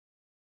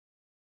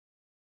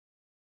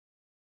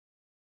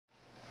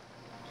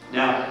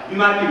Now, you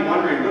might be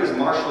wondering, what does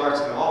martial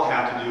arts all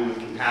have to do with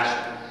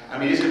compassion? I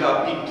mean, is it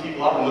about beating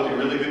people up and looking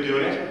really good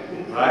doing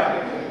it?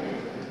 Right?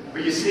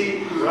 But you see,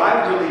 what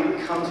I've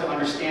really come to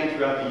understand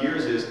throughout the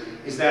years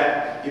is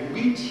that if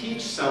we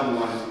teach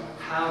someone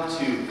how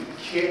to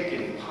kick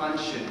and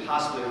punch and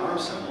possibly harm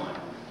someone,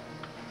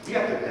 we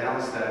have to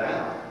balance that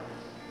out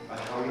by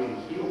how we can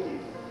heal people,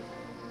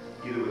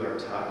 either with our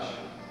touch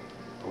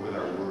or with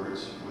our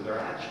words, or with our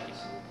actions.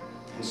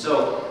 And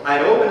so I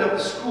had opened up the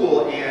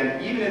school,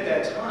 and even at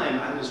that time,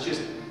 I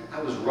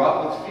was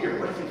wrought with fear.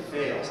 What if it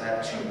fails? I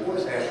have 2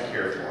 boys I have to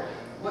care for.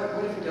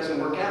 What if it doesn't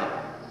work out?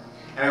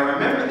 And I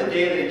remember the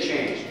day that it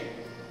changed.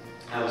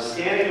 I was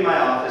standing in my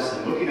office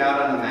and looking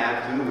out on the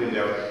mat through the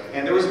window,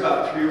 and there was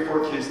about 3 or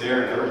 4 kids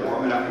there, and they were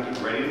warming up and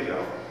getting ready to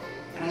go.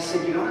 And I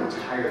said, you know, I'm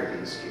tired of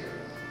being scared.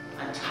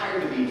 I'm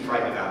tired of being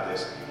frightened about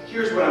this.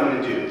 Here's what I'm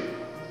going to do.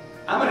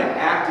 I'm going to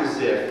act as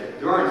if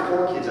there aren't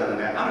 4 kids on the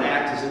mat. I'm going to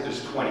act as if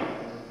there's 20.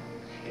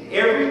 And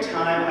every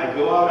time I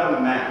go out on the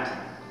mat,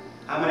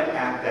 I'm going to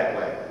act that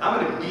way.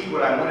 I'm going to be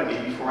what I want to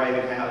be before I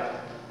even have it.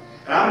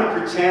 And I'm going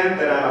to pretend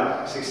that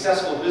I'm a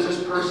successful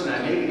business person, I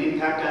make an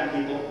impact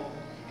on people.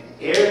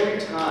 And every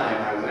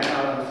time I went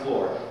out on the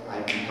floor,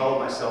 I compelled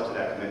myself to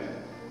that commitment.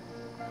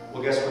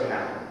 Well, guess what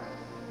happened?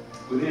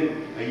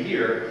 Within a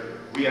year,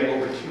 we had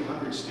over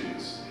 200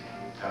 students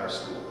at our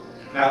school.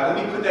 Now,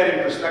 let me put that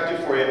in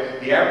perspective for you.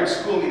 The average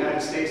school in the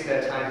United States at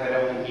that time had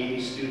only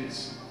 80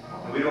 students.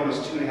 And we had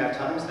almost 2.5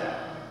 times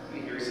that.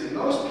 And here he said,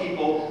 most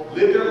people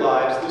live their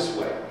lives this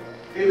way.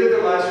 They live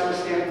their lives from the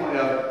standpoint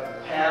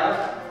of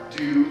have,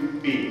 do,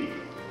 be.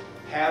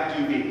 Have,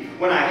 do, be.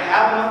 When I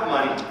have enough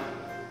money,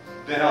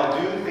 then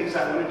I'll do the things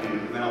I want to do,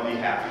 and then I'll be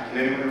happy. Can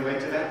anyone relate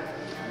to that?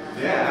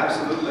 Yeah,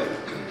 absolutely.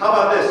 How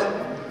about this?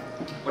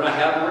 When I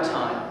have more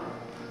time,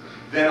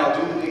 then I'll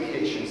do the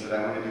vacations that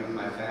I want to do with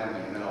my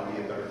family, and then I'll be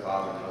a better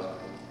father and husband.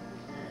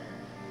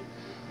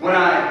 When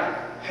I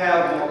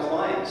have more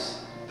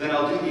clients, then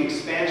I'll do the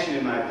expansion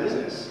in my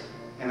business,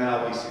 and then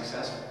I'll be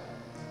successful.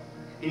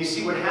 And you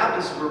see what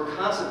happens is we're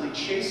constantly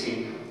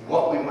chasing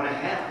what we want to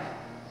have.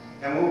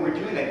 And when we're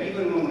doing that,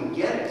 even when we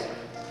get it,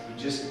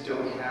 we just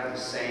don't have the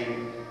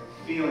same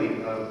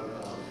feeling of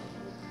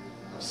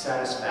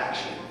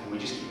satisfaction, and we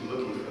just keep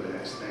looking for the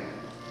next thing.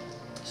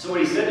 So what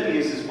he said to me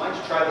is, why don't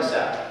you try this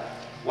out?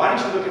 Why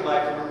don't you look at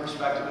life from a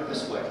perspective of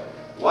this way?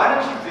 Why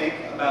don't you think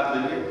about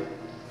living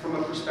from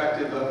a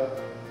perspective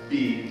of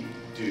be,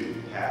 do,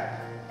 have?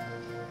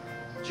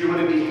 Do you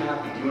want to be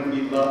happy? Do you want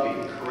to be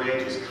loving,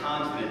 courageous,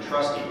 confident,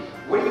 trusting?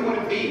 What do you want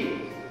to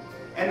be?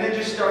 And then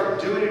just start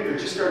doing it, or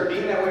just start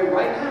being that way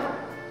right now.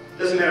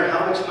 Doesn't matter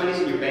how much money's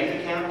in your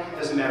bank account,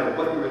 doesn't matter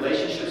what your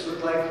relationships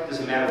look like,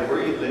 doesn't matter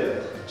where you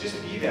live,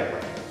 just be that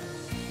way.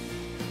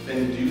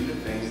 Then do the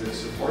things that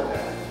support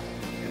that,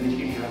 and then you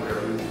can have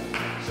whatever you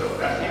want. So,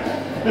 left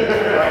hand,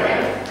 right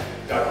hand,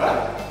 duck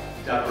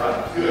left, duck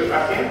right, good,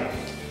 left hand,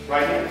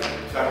 right hand,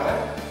 duck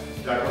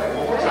left, duck right,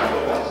 one more time, go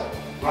once,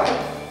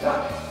 right,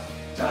 duck,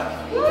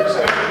 duck.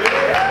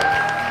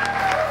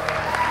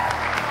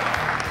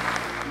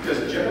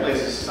 Because generally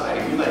as a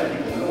society, we let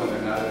people know when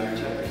they're not in their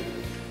integrity.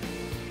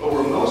 But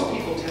where most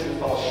people tend to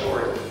fall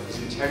short is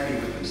integrity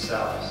with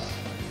themselves.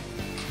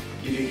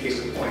 I'll give you a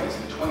case in point. It's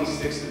the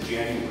 26th of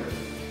January.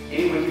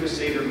 Anyone here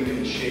say they're going to get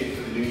in shape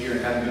for the new year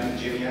and haven't been to the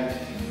gym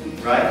yet?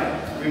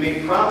 Right? We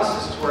make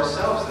promises to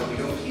ourselves that we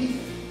don't keep.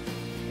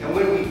 And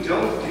when we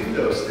don't do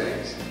those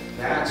things,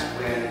 that's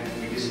when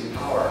we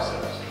disempower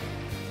ourselves.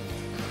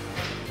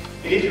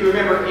 And if you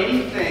remember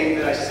anything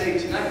that I say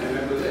tonight,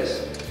 remember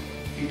this.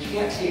 You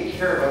can't take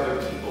care of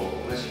other people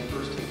unless you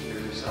first take care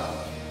of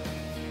yourself.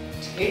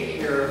 Take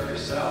care of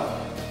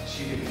yourself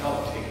so you can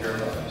help take care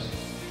of others.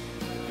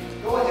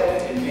 Go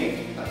ahead and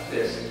make a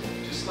fist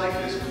just like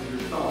this with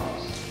your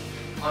thumbs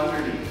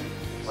underneath,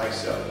 like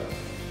so.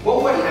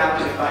 What would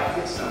happen if I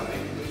hit something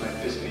with my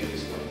fist made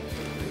this way?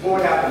 What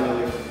would happen,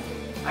 Lily?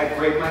 I'd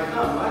break my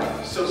thumb,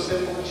 right? So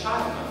simple a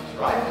child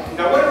knows, right?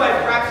 Now what if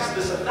I practiced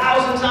this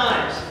 1,000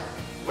 times?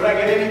 Would I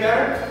get any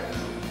better?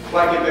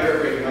 Well, I get better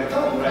at breaking my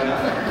thumb, would I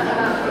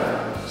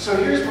not? So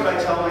here's what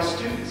I tell my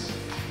students.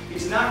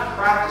 It's not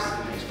practice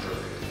that makes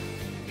perfect.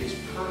 It's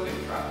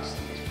perfect practice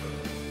that makes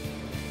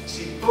perfect.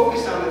 See,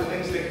 focus on the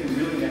things that can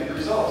really make the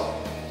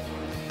results.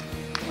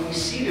 And we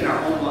see it in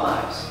our own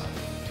lives.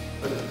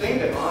 But the thing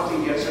that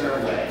often gets in our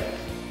way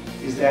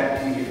is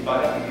that we get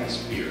butt up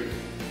against fear.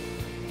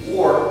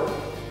 Or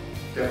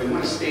that we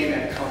want to stay in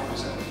that comfort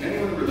zone. Can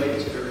anyone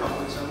relate to their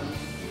comfort zone?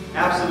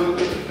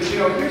 Absolutely. But you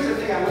know, here's the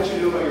thing I want you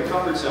to know about your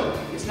comfort zone.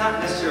 It's not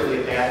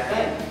necessarily a bad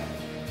thing.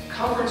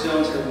 Comfort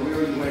zones are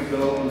where you want to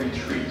go and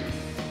retreat.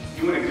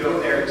 You want to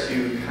go there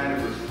to kind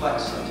of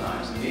reflect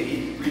sometimes and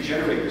maybe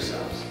regenerate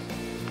yourselves.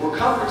 Where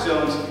comfort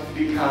zones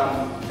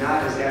become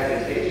not as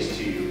advantageous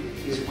to you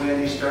is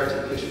when you start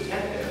to pitch a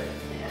tent there.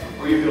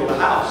 Or you build a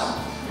house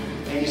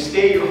and you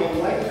stay your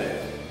whole life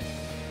there.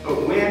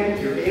 But when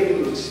you're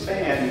able to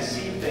expand and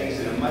see things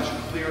in a much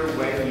clearer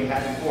way than you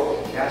had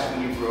before, that's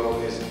when you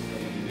grow as an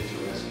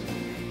individual.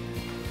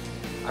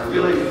 I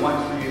really want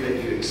for you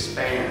that you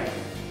expand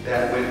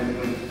that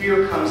when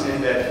fear comes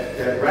in,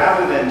 that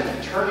rather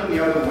than turning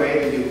the other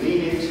way, that you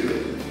lean into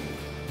it,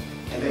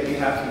 and that you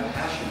have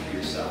compassion for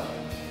yourself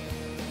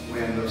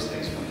when those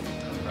things come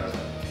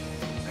present.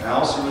 And I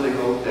also really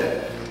hope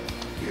that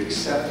you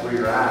accept where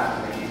you're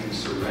at, and that you can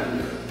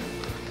surrender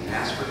and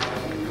ask for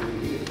help when you really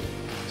need it,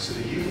 so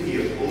that you can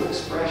be a full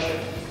expression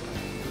of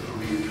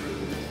who you truly are.